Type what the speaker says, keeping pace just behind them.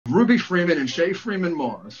Ruby Freeman and Shaye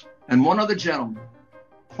Moss and one other gentleman,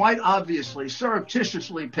 quite obviously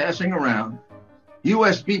surreptitiously passing around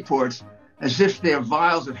USB ports as if they're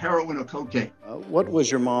vials of heroin or cocaine. What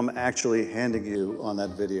was your mom actually handing you on that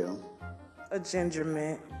video? A ginger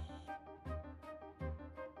mint.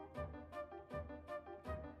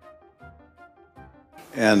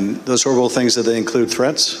 And those horrible things, did they include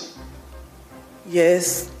threats?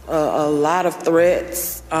 Yes, a lot of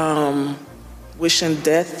threats, wishing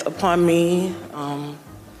death upon me,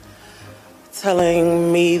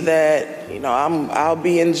 telling me that, I'll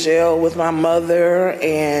be in jail with my mother,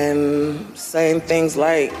 and saying things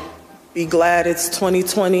like, be glad it's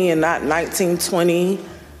 2020 and not 1920.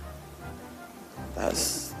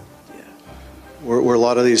 Were a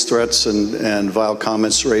lot of these threats and vile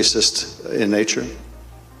comments racist in nature?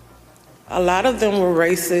 A lot of them were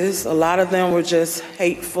racist. A lot of them were just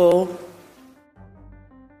hateful.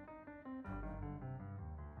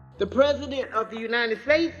 The President of the United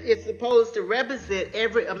States is supposed to represent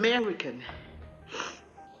every American,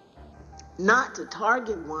 not to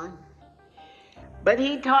target one. But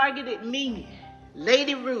he targeted me,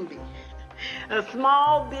 Lady Ruby, a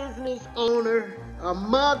small business owner, a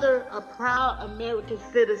mother, a proud American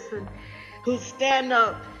citizen who stand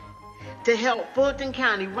up to help Fulton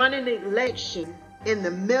County run an election in the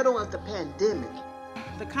middle of the pandemic.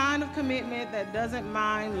 The kind of commitment that doesn't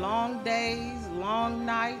mind long days, long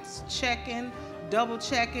nights, checking, double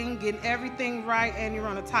checking, getting everything right, and you're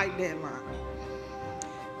on a tight deadline.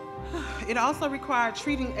 It also required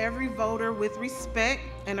treating every voter with respect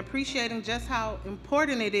and appreciating just how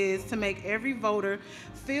important it is to make every voter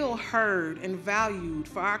feel heard and valued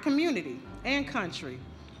for our community and country.